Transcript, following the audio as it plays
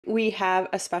we have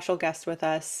a special guest with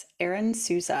us, Erin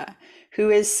Souza, who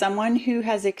is someone who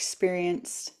has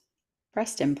experienced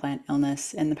breast implant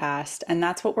illness in the past. And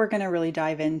that's what we're going to really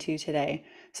dive into today.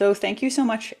 So thank you so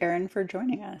much, Erin, for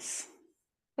joining us.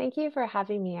 Thank you for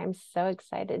having me. I'm so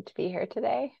excited to be here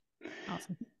today.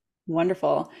 Awesome.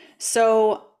 Wonderful.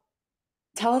 So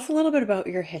tell us a little bit about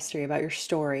your history, about your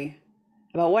story,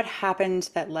 about what happened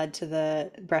that led to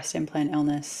the breast implant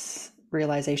illness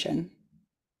realization.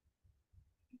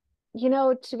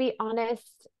 To be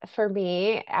honest, for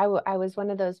me, I was one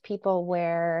of those people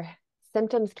where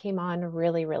symptoms came on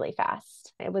really, really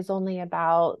fast. It was only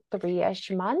about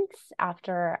 3-ish months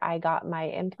after I got my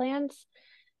implants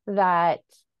that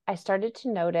I started to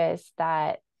notice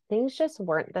that things just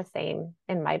weren't the same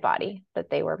in my body that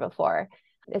they were before.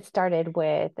 It started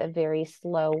with a very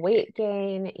slow weight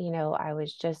gain. I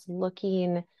was just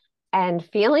looking and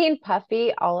feeling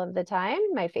puffy all of the time.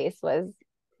 My face was,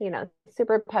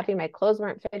 super puffy. My clothes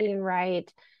weren't fitting right.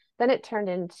 Then it turned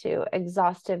into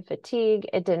exhaustive fatigue.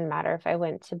 It didn't matter if I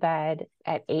went to bed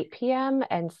at 8 p.m.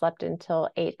 and slept until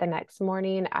 8 the next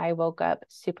morning. I woke up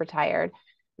super tired.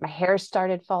 My hair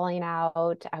started falling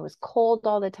out. I was cold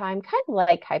all the time, kind of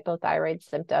like hypothyroid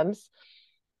symptoms.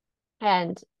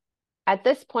 And at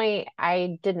this point,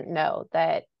 I didn't know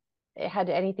that it had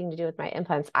anything to do with my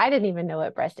implants. I didn't even know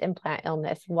what breast implant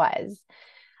illness was.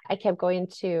 I kept going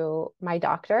to my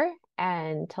doctor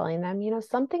and telling them,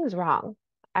 something's wrong.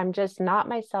 I'm just not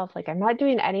myself. Like, I'm not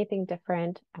doing anything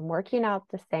different. I'm working out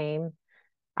the same.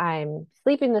 I'm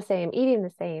sleeping the same, eating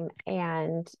the same.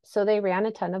 And so they ran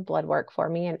a ton of blood work for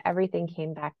me and everything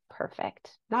came back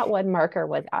perfect. Not one marker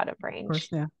was out of Of course, range.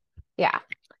 yeah. Yeah.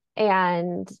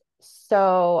 And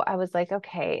so I was like,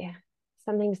 okay,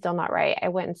 something's still not right. I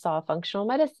went and saw a functional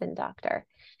medicine doctor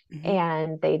Mhm.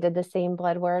 and they did the same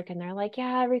blood work and they're like,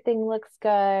 yeah, everything looks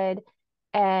good.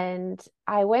 And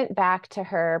I went back to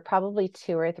her probably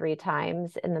 2 or 3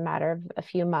 times in the matter of a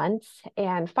few months.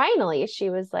 And finally, she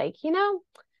was like, your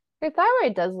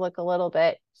thyroid does look a little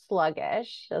bit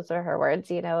sluggish. Those are her words.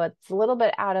 It's a little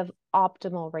bit out of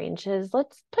optimal ranges.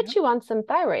 Let's put Yep. you on some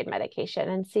thyroid medication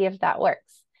and see if that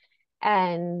works.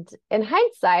 And in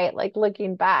hindsight, like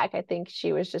looking back, I think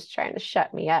she was just trying to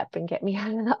shut me up and get me out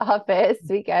of the office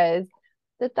because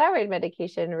the thyroid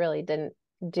medication really didn't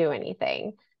do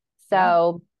anything. Yeah.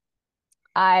 So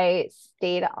I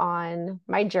stayed on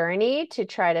my journey to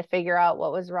try to figure out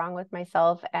what was wrong with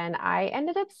myself. And I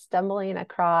ended up stumbling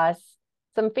across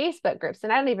some Facebook groups.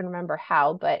 And I don't even remember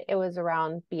how, but it was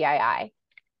around BII.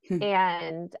 Hmm.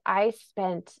 And I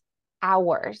spent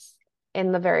hours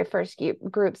in the very first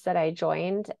groups that I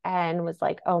joined and was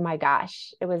like, oh my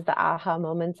gosh, it was the aha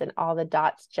moments and all the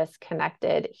dots just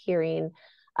connected, hearing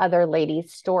other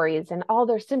ladies' stories and all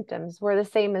their symptoms were the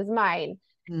same as mine.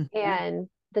 Mhm. And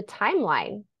the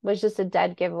timeline was just a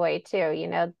dead giveaway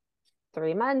too.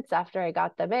 3 months after I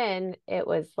got them in, it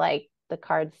was like the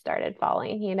cards started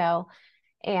falling,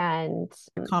 and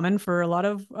Common for a lot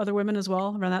of other women as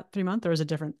well around that 3 month, or is it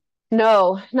different?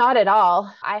 no, not at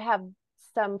all. I have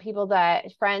some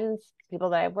friends, people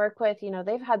that I work with,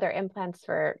 they've had their implants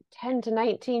for 10 to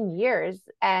 19 years,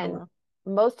 Oh, and wow.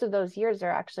 most of those years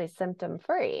are actually symptom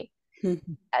free. Hmm.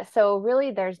 So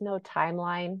really there's no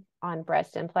timeline on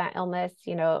breast implant illness.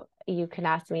 You can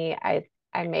ask me, I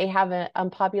may have an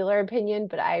unpopular opinion,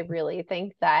 but I really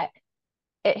think that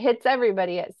it hits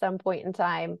everybody at some point in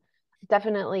time.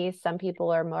 Definitely some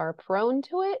people are more prone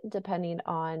to it depending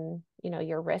on,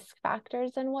 your risk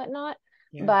factors and whatnot.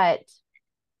 Yeah. But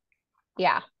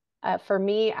yeah, for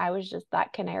me, I was just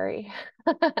that canary.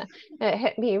 It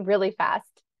hit me really fast.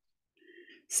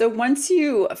 So once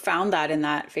you found that in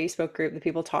that Facebook group, the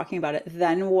people talking about it,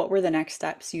 then what were the next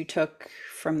steps you took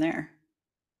from there?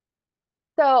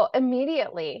 So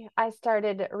immediately I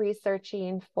started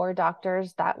researching for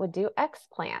doctors that would do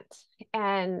explant.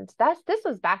 And this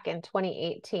was back in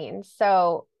 2018.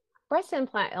 So breast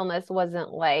implant illness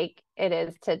wasn't like it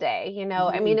is today.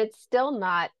 I mean, Mhm. it's still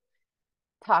not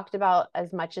talked about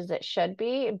as much as it should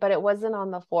be, but it wasn't on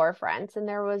the forefront. And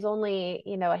there was only,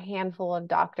 a handful of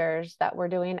doctors that were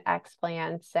doing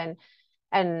explants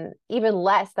and even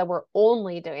less that were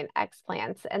only doing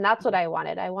explants. And that's what I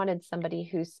wanted. I wanted somebody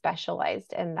who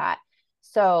specialized in that.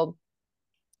 So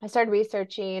I started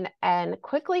researching and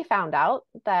quickly found out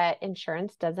that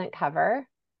insurance doesn't cover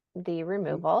the Mhm.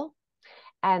 removal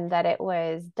and that it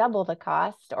was double the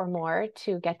cost or more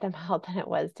to get them out than it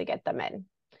was to get them in.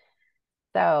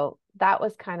 So that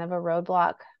was kind of a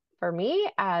roadblock for me,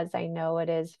 as I know it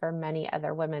is for many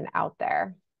other women out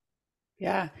there.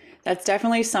 Yeah, that's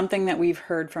definitely something that we've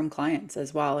heard from clients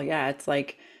as well. Yeah, it's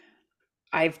like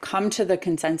I've come to the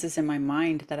consensus in my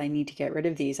mind that I need to get rid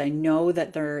of these. I know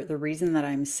that they're the reason that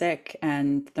I'm sick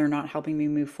and they're not helping me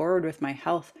move forward with my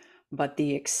health, but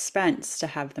the expense to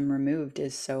have them removed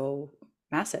is so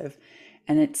massive.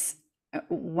 And it's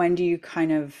when do you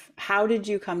how did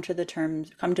you come to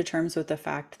terms with the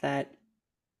fact that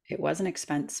it was an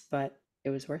expense, but it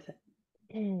was worth it?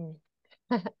 Mm.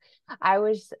 I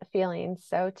was feeling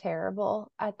so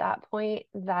terrible at that point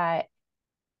that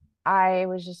I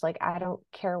was just like, I don't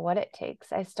care what it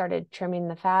takes. I started trimming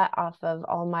the fat off of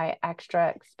all my extra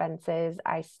expenses.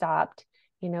 I stopped,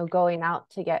 going out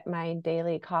to get my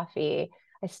daily coffee.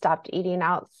 I stopped eating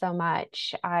out so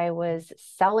much. I was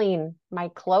selling my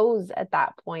clothes at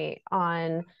that point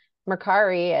on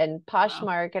Mercari and Wow.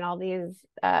 Poshmark and all these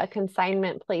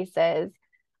consignment places.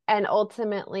 And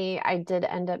ultimately, I did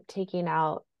end up taking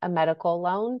out a medical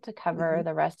loan to cover Hmm.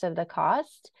 the rest of the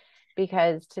cost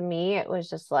because to me, it was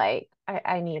just like,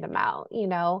 I need them out.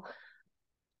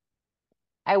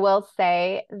 I will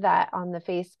say that on the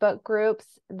Facebook groups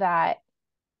that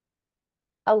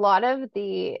a lot of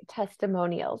the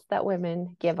testimonials that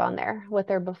women give on there with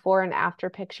their before and after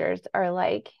pictures are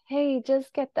like, hey,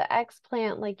 just get the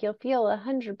explant, like you'll feel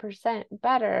 100%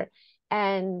 better.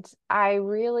 And I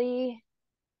really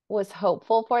was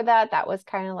hopeful for that. That was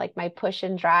kind of like my push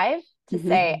and drive to Hmm.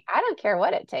 say, I don't care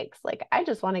what it takes. Like, I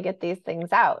just want to get these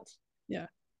things out. Yeah.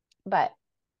 But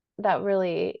that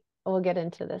really, we'll get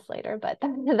into this later, but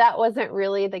that wasn't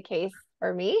really the case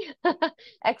for me.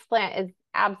 Explant is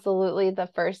absolutely the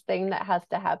first thing that has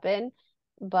to happen,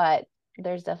 but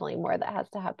there's definitely more that has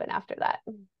to happen after that.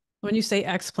 When you say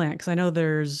explant, because I know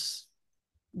there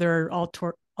are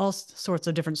all sorts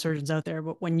of different surgeons out there,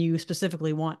 but when you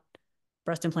specifically want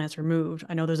breast implants removed,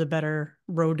 I know there's a better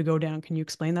road to go down. Can you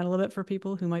explain that a little bit for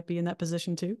people who might be in that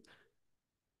position too?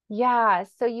 Yeah,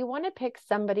 so you want to pick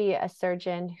somebody, a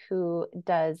surgeon who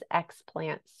does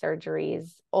explant surgeries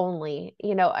only.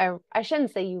 I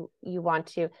shouldn't say you want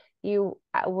to. You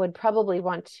would probably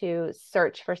want to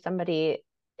search for somebody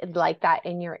like that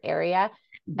in your area.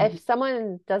 Mhm. If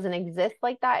someone doesn't exist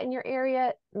like that in your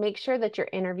area, make sure that you're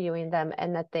interviewing them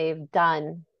and that they've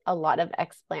done a lot of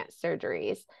explant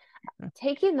surgeries.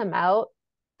 Taking them out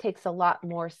takes a lot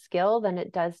more skill than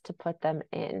it does to put them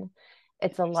in.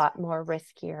 It's a lot more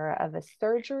riskier of a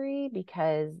surgery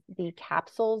because the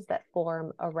capsules that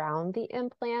form around the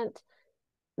implant,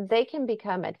 they can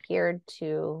become adhered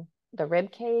to the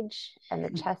rib cage and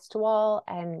the chest wall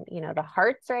and the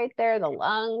heart's right there, the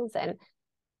lungs, and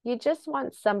you just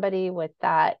want somebody with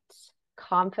that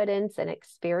confidence and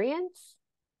experience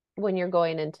when you're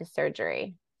going into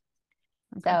surgery.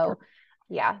 Okay, So, perfect.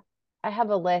 yeah, I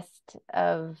have a list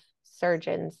of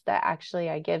surgeons that actually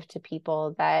I give to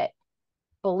people that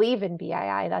believe in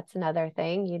BII. That's another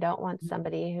thing. You don't want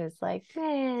somebody who's like,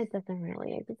 it doesn't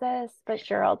really exist, but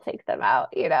sure, I'll take them out.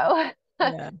 Yeah,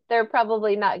 They're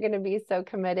probably not going to be so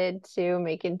committed to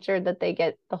making sure that they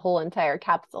get the whole entire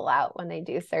capsule out when they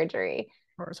do surgery.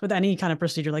 of course. With any kind of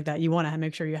procedure like that, you want to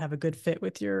make sure you have a good fit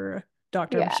with your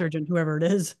doctor, Yeah, surgeon, whoever it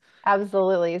is.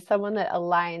 absolutely. Someone that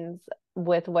aligns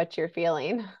with what you're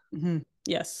feeling. Hmm.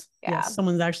 Yes, yes. Yeah,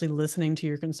 Someone's actually listening to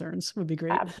your concerns would be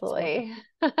great as well. absolutely.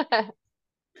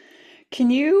 Can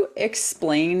you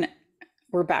explain,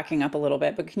 we're backing up a little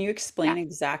bit, but can you Yeah. explain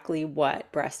exactly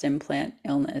what breast implant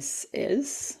illness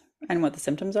is and what the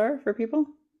symptoms are for people?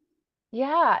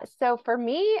 Yeah. So for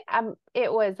me,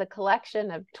 it was a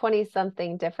collection of 20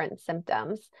 something different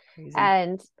symptoms. Crazy.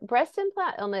 And breast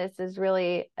implant illness is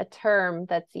really a term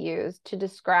that's used to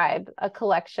describe a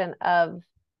collection of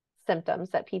symptoms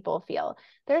that people feel.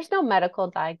 There's no medical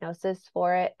diagnosis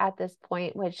for it at this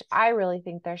point, which I really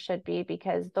think there should be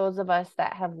because those of us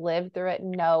that have lived through it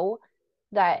know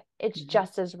that it's Mhm.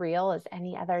 just as real as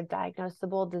any other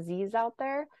diagnosable disease out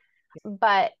there.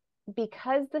 But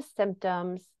because the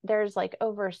symptoms, there's like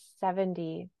over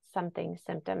 70 something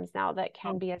symptoms now that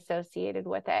can Oh. be associated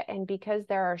with it. And because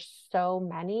there are so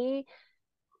many,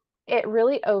 it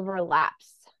really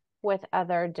overlaps with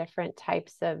other different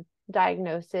types of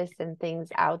diagnosis and things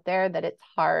out there that it's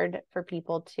hard for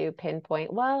people to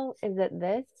pinpoint, well, is it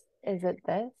this? Is it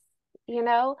this? You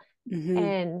know? Hmm.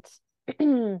 And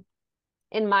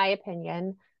in my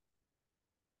opinion,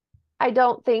 I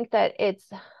don't think that it's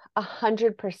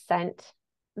 100%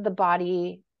 the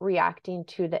body reacting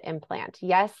to the implant.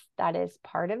 Yes, that is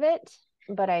part of it,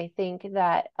 but I think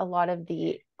that a lot of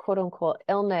the quote unquote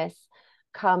illness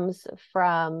comes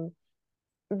from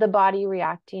the body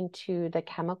reacting to the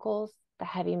chemicals, the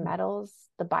heavy metals,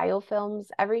 the biofilms,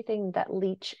 everything that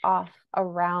leach off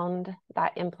around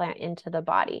that implant into the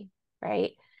body,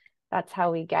 right? That's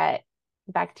how we get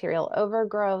bacterial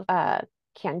overgrowth,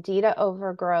 candida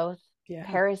overgrowth, Yeah.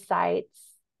 parasites,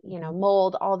 Mhm.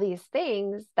 mold, all these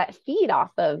things that feed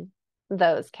off of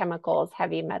those chemicals,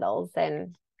 heavy metals,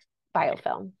 and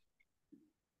biofilm.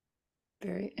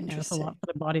 Very Yeah, that's a lot interesting.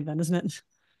 for the body then, isn't it?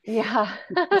 Yeah.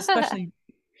 Especially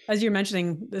as you're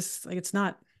mentioning this, like it's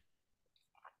not,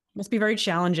 must be very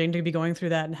challenging to be going through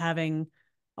that and having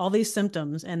all these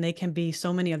symptoms, and they can be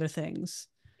so many other things.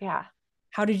 Yeah.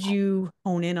 How did you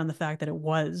hone in on the fact that it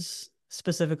was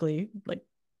specifically like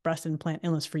breast implant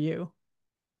illness for you?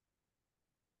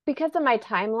 Because of my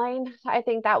timeline, I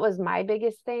think that was my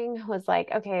biggest thing was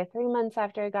like, okay, 3 months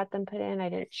after I got them put in, I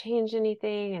didn't change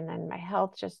anything. And then my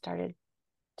health just started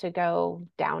to go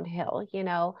downhill,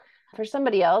 For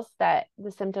somebody else that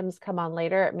the symptoms come on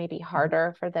later, it may be Mhm.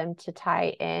 harder for them to tie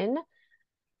in.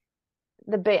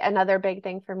 Another big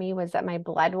thing for me was that my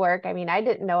blood work, I mean, I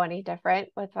didn't know any different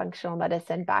with functional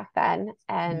medicine back then,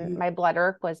 and Mhm. my blood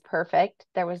work was perfect.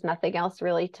 There was nothing else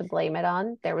really to blame it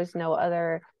on. There was no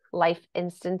other life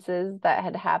instances that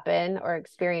had happened or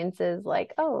experiences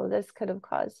like, oh, this could have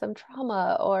caused some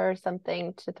trauma or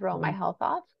something to throw my Mhm. health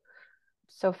off.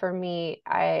 So for me,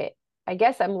 I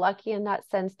guess I'm lucky in that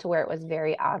sense to where it was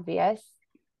very obvious.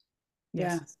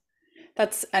 Yeah. Yes.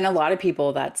 That's, and a lot of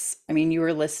people, that's, I mean, you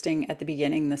were listing at the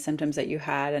beginning the symptoms that you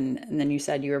had, and then you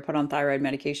said you were put on thyroid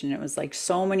medication. It was like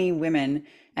so many women,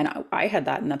 and I had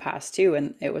that in the past too,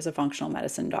 and it was a functional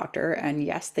medicine doctor. And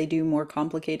yes, they do more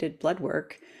complicated blood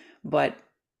work, but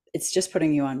it's just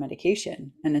putting you on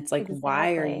medication. And it's like,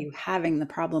 why are Exactly. you having the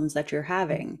problems that you're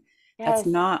having? That's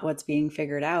Yes, not what's being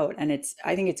figured out. And it's,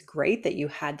 I think it's great that you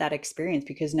had that experience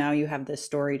because now you have this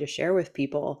story to share with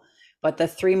people, but the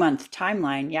 3 month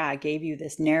timeline, yeah, gave you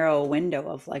this narrow window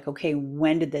of like, okay,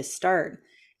 when did this start?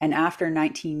 And after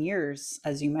 19 years,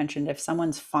 as you mentioned, if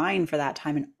someone's fine for that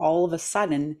time and all of a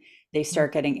sudden they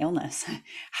start getting illness,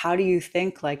 how do you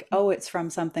think like, oh, it's from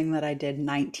something that I did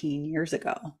 19 years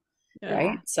ago? Yeah.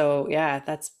 Right? yeah. So yeah,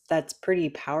 that's pretty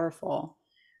powerful.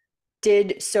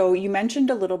 Did so you mentioned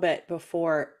a little bit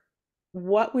before,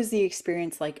 what was the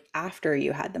experience like after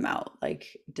you had them out?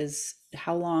 Like,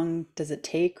 how long does it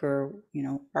take, or,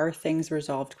 are things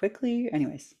resolved quickly?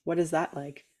 Anyways, what is that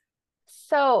like?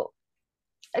 So,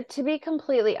 to be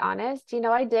completely honest,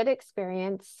 I did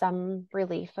experience some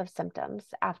relief of symptoms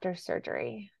after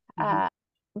surgery. Hmm.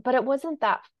 But it wasn't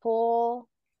that full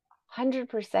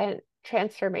 100%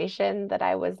 transformation that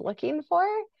I was looking for.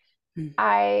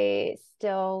 I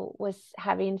still was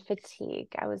having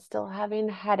fatigue. I was still having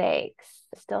headaches,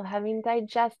 still having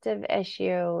digestive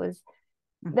issues.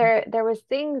 Mhm. There was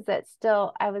things that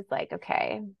still I was like,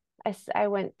 okay. I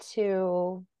went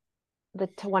to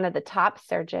one of the top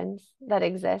surgeons that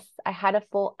exists. I had a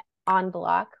full on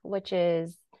block, which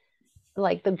is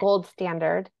like the gold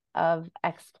standard of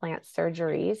explant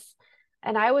surgeries.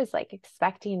 And I was like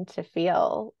expecting to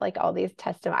feel like all these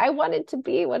testimonials. I wanted to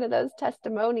be one of those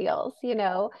testimonials.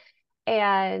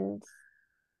 And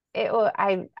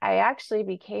I actually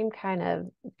became kind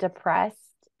of depressed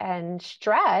and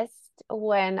stressed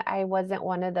when I wasn't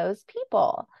one of those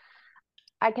people.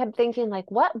 I kept thinking like,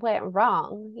 what went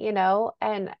wrong?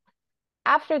 And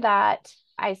after that,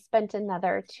 I spent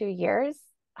another 2 years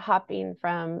hopping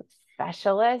from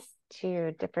specialists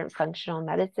to different functional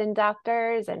medicine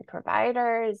doctors and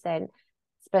providers and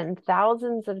spent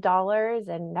thousands of dollars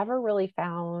and never really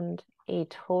found a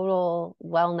total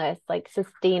wellness, like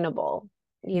sustainable.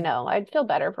 I'd feel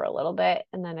better for a little bit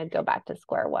and then I'd go back to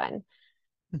square one.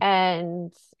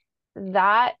 And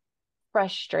that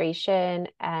frustration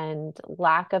and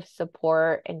lack of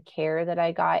support and care that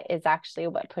I got is actually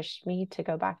what pushed me to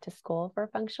go back to school for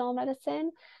functional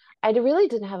medicine. I really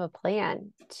didn't have a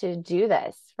plan to do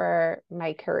this for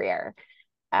my career.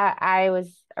 I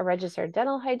was a registered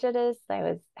dental hygienist. I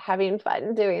was having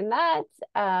fun doing that.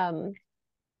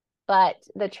 But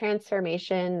the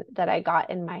transformation that I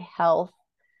got in my health,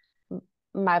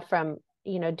 from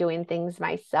doing things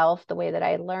myself the way that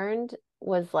I learned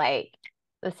was like,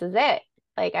 this is it.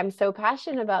 Like, I'm so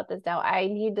passionate about this now. I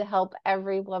need to help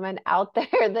every woman out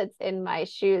there that's in my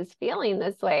shoes feeling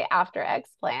this way after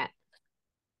explant.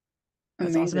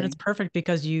 That's awesome. And it's Amazing. perfect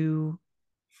because you,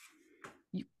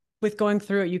 with going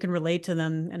through it, you can relate to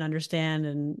them and understand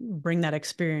and bring that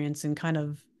experience and kind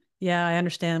of, yeah, I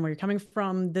understand where you're coming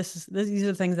from. These are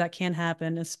the things that can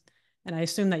happen. And I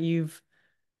assume that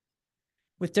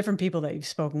with different people that you've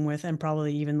spoken with and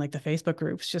probably even like the Facebook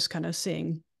groups, just kind of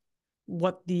seeing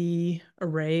what the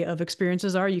array of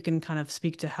experiences are, you can kind of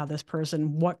speak to how this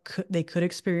person, they could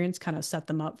experience, kind of set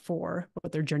them up for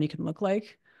what their journey can look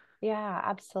like. Yeah,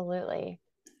 absolutely.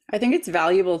 I think it's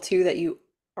valuable too that you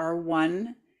are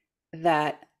one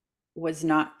that was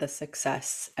not the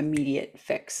success immediate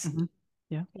fix Mm-hmm.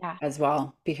 Yeah. Yeah. as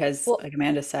well, because Well, like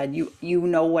Amanda said, you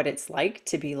know what it's like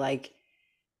to be like,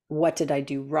 what did I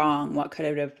do wrong? What could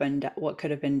have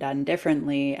been done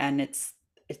differently? And it's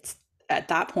at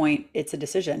that point it's a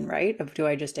decision, right? Of do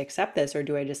I just accept this or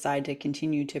do I decide to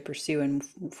continue to pursue and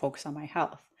focus on my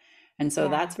health? And so yeah.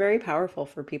 that's very powerful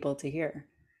for people to hear.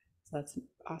 So that's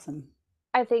awesome.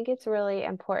 I think it's really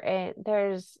important.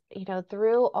 There's,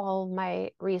 through all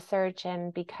my research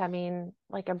and becoming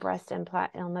like a breast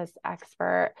implant illness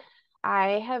expert,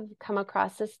 I have come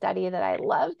across a study that I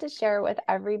love to share with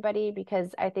everybody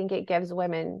because I think it gives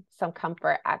women some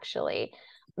comfort, actually.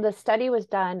 The study was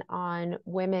done on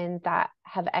women that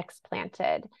have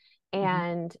explanted, Mhm.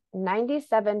 and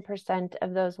 97%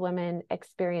 of those women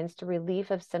experienced relief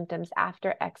of symptoms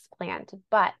after explant,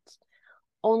 but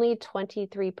only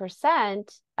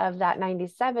 23% of that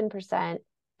 97%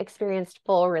 experienced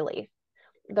full relief.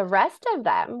 The rest of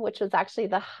them, which was actually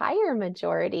the higher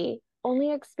majority,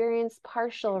 only experienced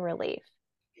partial relief.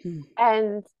 Hmm.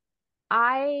 And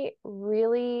I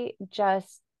really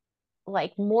just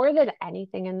like, more than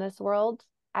anything in this world,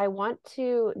 I want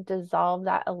to dissolve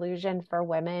that illusion for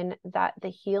women that the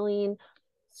healing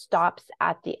stops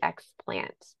at the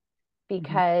explant, Mhm.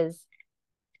 because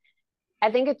I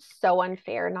think it's so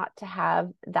unfair not to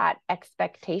have that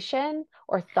expectation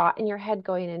or thought in your head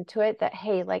going into it that,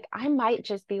 hey, like I might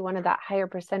just be one of that higher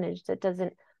percentage that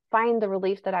doesn't find the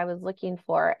relief that I was looking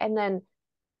for. And then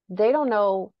they don't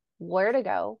know where to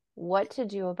go, what to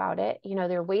do about it.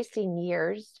 They're wasting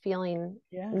years feeling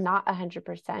Yeah. not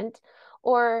 100%.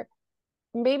 Or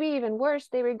maybe even worse,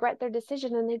 they regret their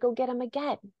decision and they go get them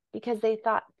again because they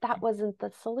thought that wasn't the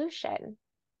solution.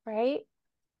 Right.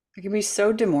 It can be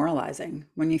so demoralizing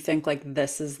when you think like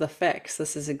this is the fix.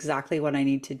 This is exactly what I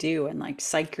need to do and like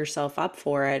psych yourself up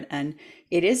for it. And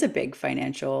it is a big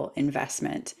financial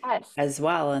investment Yes. as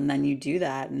well. And then you do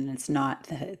that and it's not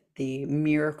the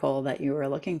miracle that you were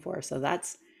looking for. So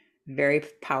that's very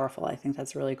powerful. I think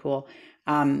that's really cool.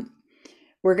 Um,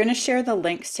 we're going to share the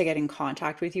links to get in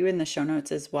contact with you in the show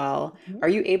notes as well. Mhm. Are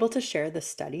you able to share the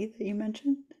study that you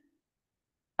mentioned?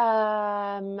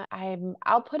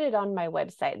 I'll put it on my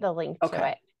website, the link to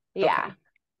Okay. it. Yeah. Okay.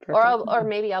 Perfect. Or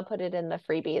maybe I'll put it in the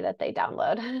freebie that they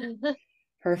download.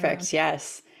 Perfect.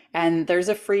 Yes. And there's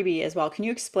a freebie as well. Can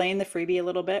you explain the freebie a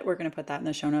little bit? We're going to put that in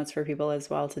the show notes for people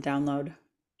as well to download.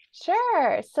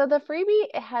 Sure. So the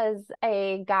freebie has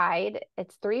a guide.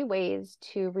 It's 3 ways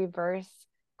to reverse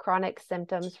chronic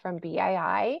symptoms from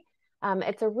BII.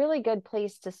 It's a really good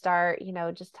place to start,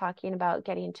 just talking about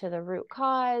getting to the root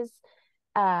cause,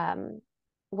 um,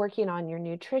 working on your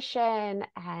nutrition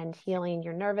and healing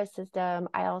your nervous system.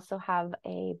 I also have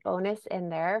a bonus in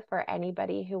there for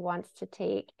anybody who wants to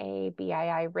take a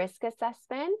BII risk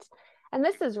assessment. And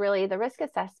this is really, the risk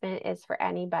assessment is for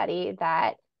anybody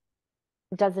that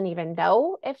doesn't even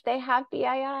know if they have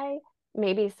BII,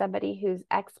 maybe somebody who's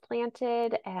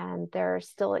explanted and they're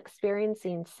still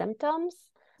experiencing symptoms.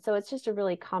 So it's just a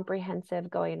really comprehensive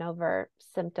going over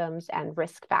symptoms and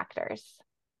risk factors.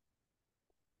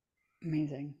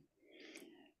 Amazing.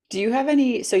 Do you have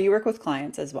any, so you work with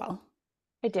clients as well.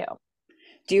 I do.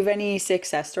 Do you have any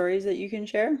success stories that you can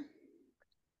share?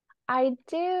 I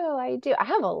do. I do. I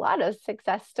have a lot of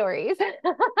success stories.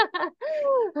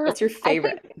 What's your I think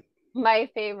favorite? my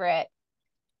favorite,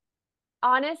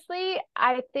 honestly,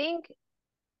 I think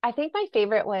my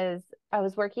favorite was I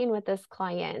was working with this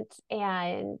client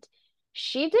and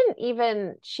she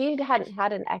hadn't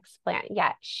had an explant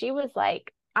yet. She was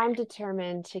like, I'm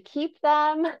determined to keep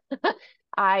them.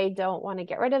 I don't want to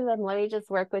get rid of them. Let me just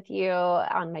work with you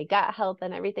on my gut health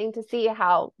and everything to see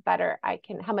how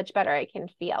much better I can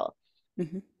feel.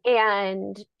 Hmm.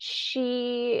 And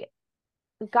she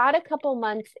got a couple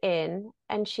months in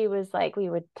and she was like, we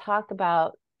would talk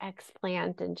about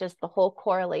explant and just the whole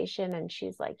correlation. And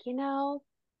she's like, I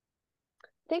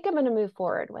think I'm going to move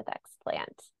forward with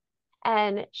explant.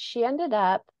 And she ended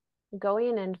up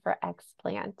going in for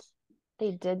explant.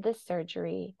 They did the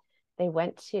surgery.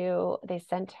 They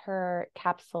sent her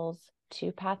capsules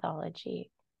to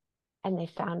pathology and they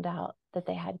found out that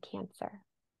they had cancer.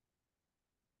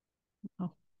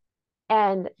 Oh,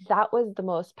 And that was the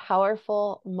most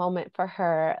powerful moment for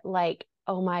her. Like,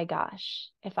 oh my gosh,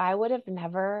 if I would have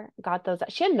never got those,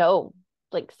 she had no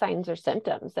like signs or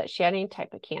symptoms that she had any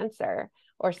type of cancer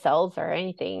or cells or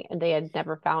anything. And they had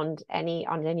never found any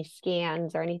on any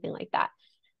scans or anything like that.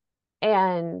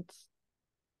 And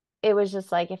it was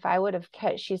just like,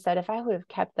 she said, if I would have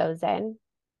kept those in,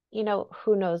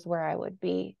 who knows where I would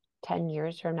be 10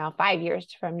 years from now, 5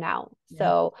 years from now. Yeah.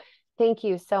 So thank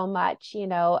you so much,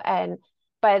 and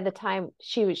by the time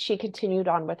she continued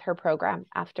on with her program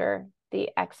after the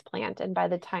explant, and by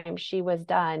the time she was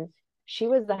done, she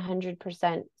was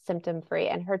 100% symptom free,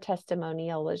 and her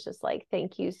testimonial was just like,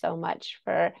 thank you so much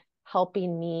for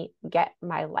helping me get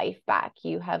my life back.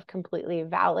 You have completely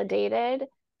validated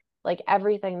like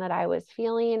everything that I was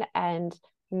feeling, and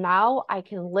now I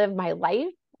can live my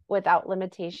life without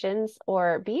limitations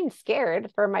or being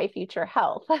scared for my future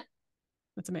health.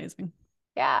 That's amazing.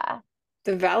 Yeah.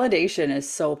 The validation is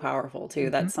so powerful too.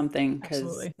 That's something, because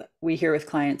Absolutely. we hear with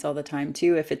clients all the time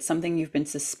too. If it's something you've been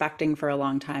suspecting for a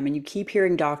long time and you keep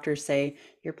hearing doctors say,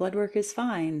 your blood work is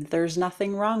fine, there's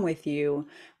nothing wrong with you.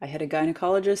 I had a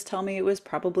gynecologist tell me it was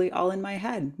probably all in my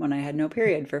head when I had no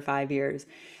period for 5 years.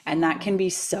 And that can Oh, be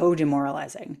so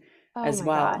demoralizing oh as my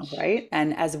well, gosh. right?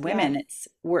 And as Yes. women,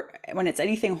 when it's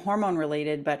anything hormone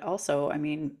related, but also, I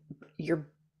mean, your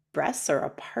breasts are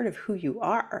a part of who you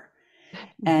are.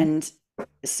 Mhm. And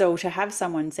so to have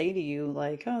someone say to you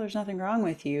like, oh, there's nothing wrong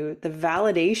with you, the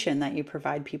validation that you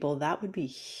provide people, that would be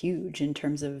huge in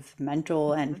terms of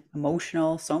mental and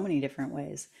emotional, so many different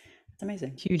ways. It's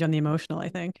amazing. Huge on the emotional, I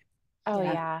think. Oh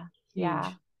Yeah, yeah. Yeah.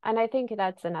 huge. And I think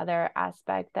that's another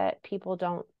aspect that people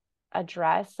don't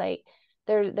address. Like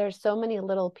there's so many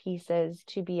little pieces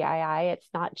to BII. It's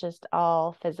not just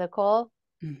all physical.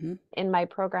 Hmm. In my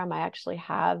program, I actually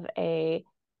have a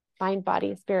mind,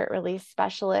 body, spirit release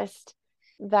specialist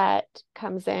that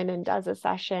comes in and does a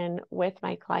session with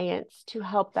my clients to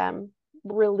help them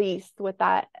release with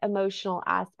that emotional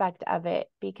aspect of it,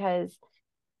 because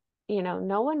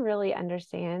no one really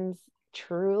understands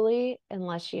truly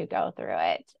unless you go through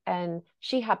it. And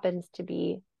she happens to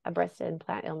be a breast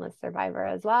implant illness survivor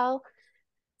as well,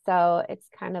 so it's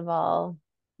kind of all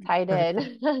tied in.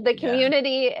 Perfect. The Yeah.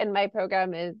 community in my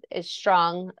program is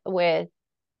strong with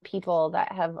people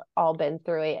that have all been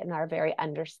through it and are very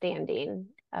understanding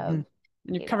of, Mhm. And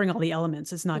you're you know, covering all the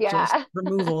elements. It's not just yeah,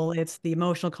 removal, it's the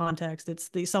emotional context, it's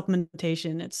the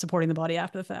supplementation, it's supporting the body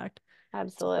after the fact.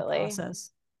 It's the whole absolutely.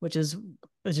 process, which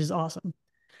is awesome.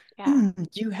 Yeah. Do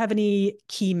you have any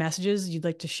key messages you'd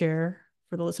like to share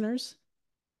for the listeners?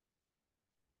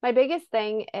 My biggest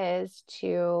thing is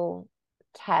to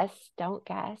test, don't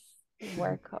guess.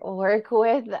 Work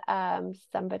with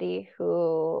somebody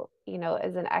who,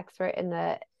 is an expert in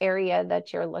the area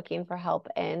that you're looking for help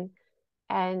in,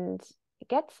 and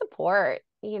get support,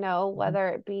 Mhm. whether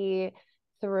it be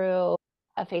through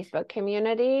a Facebook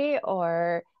community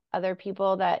or other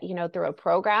people that, through a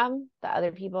program, the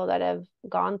other people that have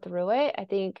gone through it. I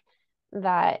think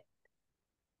that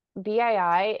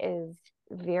BII is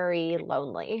very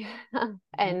lonely. Mhm.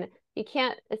 And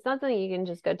it's not something you can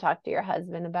just go talk to your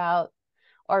husband about,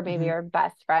 or maybe Mhm. your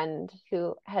best friend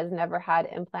who has never had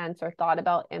implants or thought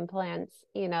about implants.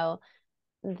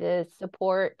 The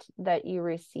support that you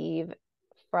receive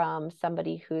from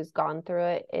somebody who's gone through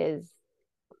it is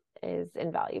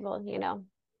invaluable.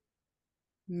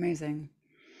 Amazing.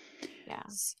 Yeah.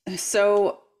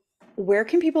 So, where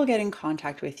can people get in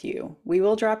contact with you? We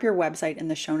will drop your website in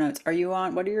the show notes.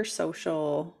 What are your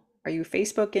social, are you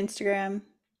Facebook, Instagram?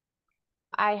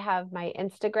 I have my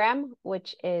Instagram,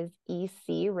 which is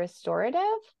EC Restorative.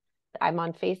 I'm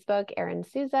on Facebook, Erin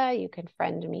Souza. You can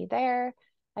friend me there.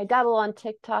 I dabble on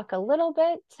TikTok a little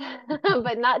bit,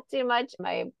 but not too much.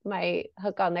 My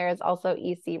hook on there is also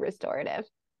EC Restorative.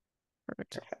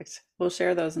 Perfect. Perfect. We'll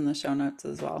share those in the show notes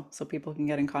as well so people can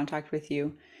get in contact with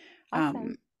you. Awesome.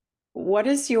 Um, what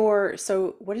is your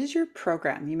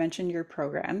program? You mentioned your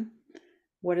program.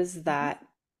 What does Mhm. that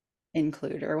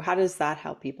include, or how does that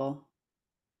help people?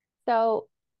 So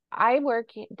I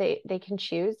work, they can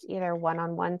choose either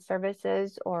one-on-one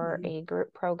services or Mhm. a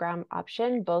group program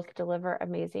option. Both deliver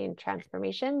amazing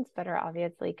transformations, but are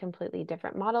obviously completely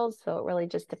different models. So it really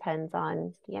just depends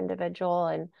on the individual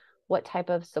and what type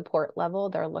of support level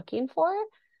they're looking for.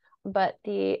 But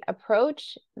the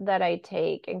approach that I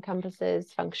take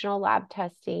encompasses functional lab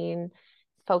testing,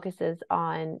 focuses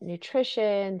on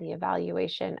nutrition, the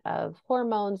evaluation of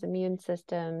hormones, immune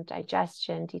system,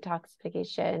 digestion,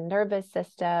 detoxification, nervous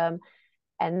system,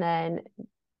 and then,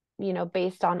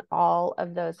 based on all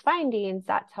of those findings,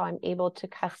 that's how I'm able to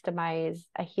customize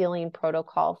a healing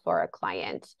protocol for a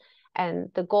client.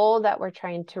 And the goal that we're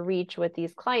trying to reach with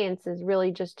these clients is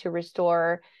really just to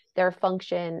restore their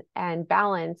function and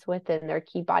balance within their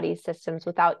key body systems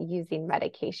without using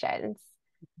medications.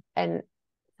 And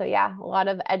so, yeah, a lot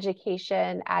of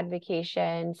education,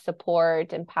 advocacy, support,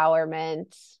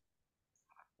 empowerment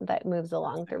that moves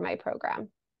along through my program.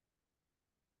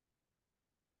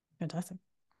 Fantastic.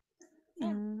 Yeah.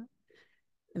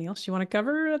 Anything else you want to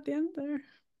cover at the end there?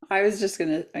 I was just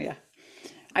gonna, oh, yeah.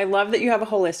 I love that you have a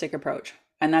holistic approach.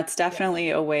 And that's Yes. definitely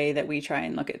a way that we try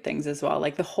and look at things as well,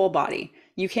 like the whole body.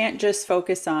 You can't just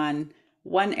focus on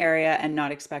one area and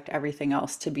not expect everything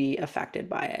else to be affected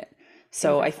by it.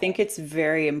 So I think Exactly. it's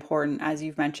very important, as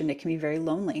you've mentioned, it can be very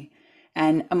lonely.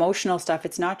 And emotional stuff,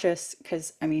 it's not just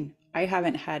because, I mean, I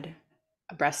haven't had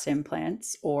breast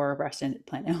implants or breast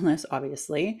implant illness,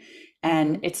 obviously.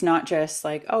 And Hmm. it's not just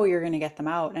like, oh, you're going to get them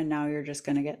out and now you're just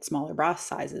going to get smaller breast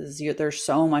sizes. There's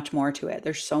so much more to it.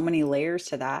 There's so many layers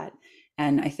to that.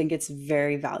 And I think it's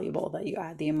very valuable that you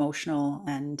add the emotional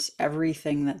and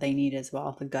everything that they need as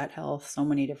well, the gut health, so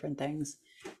many different things.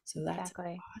 So that's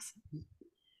Exactly. awesome.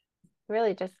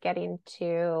 Really just getting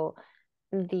to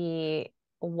the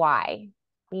why,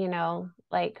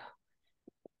 like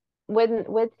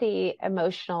with the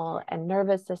emotional and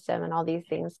nervous system and all these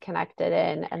things connected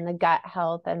in, and the gut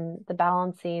health and the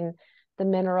balancing the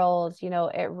minerals,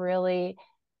 it really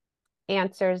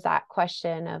answers that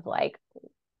question of like,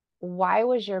 why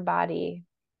was your body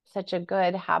such a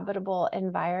good habitable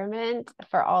environment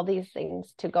for all these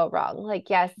things to go wrong? Like,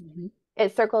 yes, Mhm.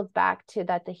 it circles back to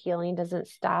that the healing doesn't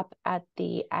stop at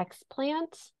the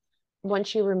explant.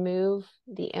 Once you remove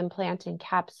the implant and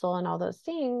capsule and all those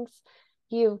things,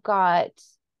 you've got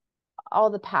all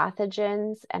the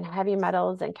pathogens and heavy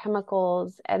metals and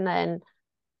chemicals, and then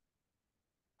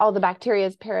all the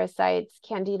bacteria, parasites,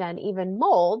 candida, and even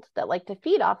mold that like to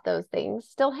feed off those things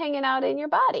still hanging out in your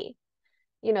body.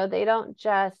 They don't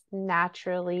just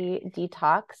naturally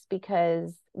detox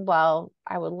because, well,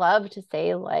 I would love to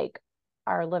say like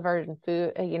our liver and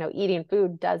food, eating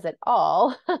food does it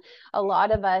all. A lot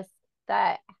of us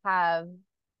that have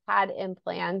had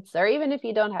implants, or even if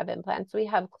you don't have implants, we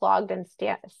have clogged and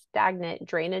stagnant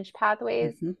drainage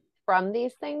pathways Mhm. from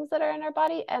these things that are in our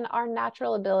body, and our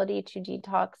natural ability to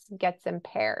detox gets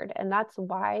impaired. And that's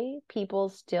why people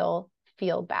still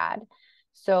feel bad.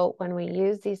 So when we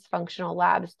use these functional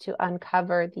labs to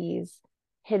uncover these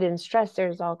hidden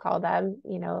stressors, I'll call them,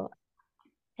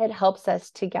 it helps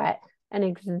us to get an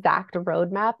exact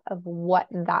roadmap of what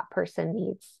that person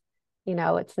needs.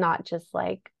 It's not just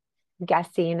like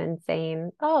guessing and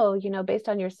saying, oh, based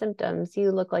on your symptoms,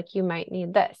 you look like you might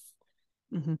need this.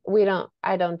 Hmm.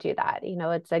 I don't do that.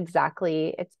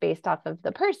 It's based off of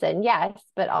the person, yes,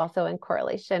 but also in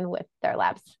correlation with their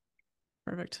labs.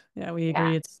 Perfect. Yeah, we Yeah.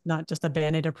 agree. It's not just a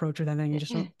band-aid approach with anything. You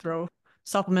just don't throw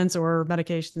supplements or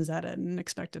medications at it and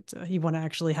expect it to. You want to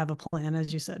actually have a plan,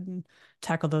 as you said, and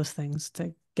tackle those things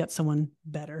to get someone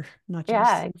better, not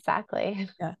Yeah, just, exactly.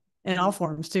 yeah, in all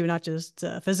forms too, not just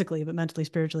physically, but mentally,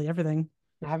 spiritually, everything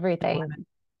in Everything. alignment.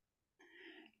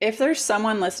 If there's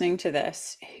someone listening to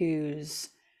this who's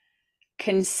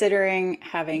considering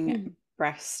having Mhm.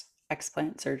 breast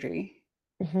explant surgery,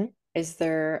 Mhm. is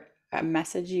there a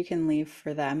message you can leave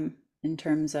for them in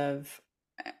terms of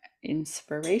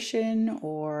inspiration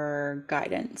or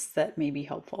guidance that may be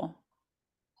helpful?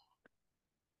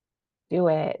 Do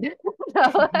it.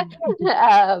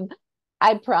 So,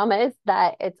 I promise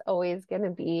that it's always going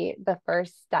to be the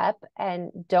first step,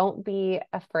 and don't be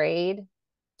afraid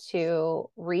to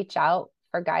reach out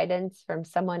for guidance from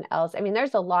someone else. I mean,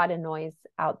 there's a lot of noise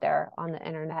out there on the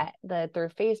internet, through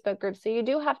Facebook groups, so you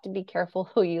do have to be careful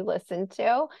who you listen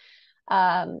to.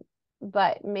 Um,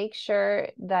 but make sure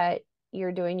that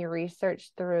you're doing your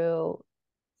research through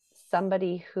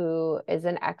somebody who is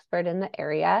an expert in the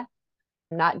area,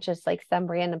 not just like some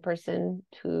random person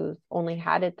who's only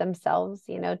had it themselves.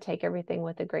 Take everything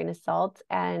with a grain of salt,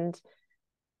 and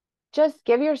just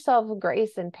give yourself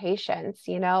grace and patience.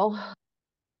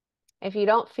 If you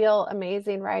don't feel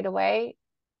amazing right away,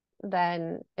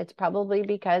 then it's probably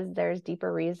because there's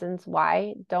deeper reasons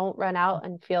why. Don't run out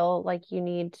and feel like you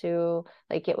need to,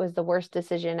 like it was the worst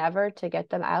decision ever to get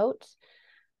them out.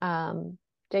 Um,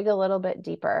 Dig a little bit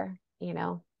deeper.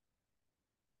 Perfect.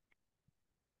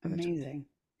 Amazing.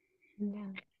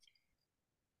 Yeah.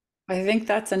 I think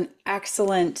that's an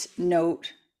excellent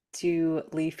note to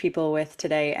leave people with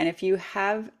today. And if you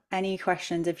have any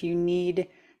questions, if you need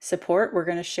support, we're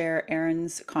going to share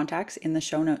Erin's contacts in the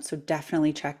show notes. So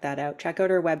definitely check that out. Check out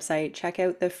her website, check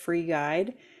out the free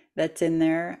guide that's in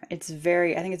there. I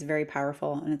think it's very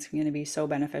powerful and it's going to be so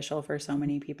beneficial for so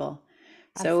many people.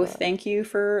 So Absolutely. thank you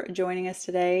for joining us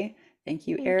today. Thank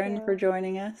you, Thank Erin, for you.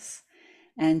 joining us.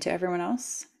 And to everyone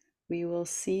else, we will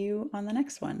see you on the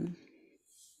next one.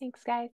 Thanks, guys.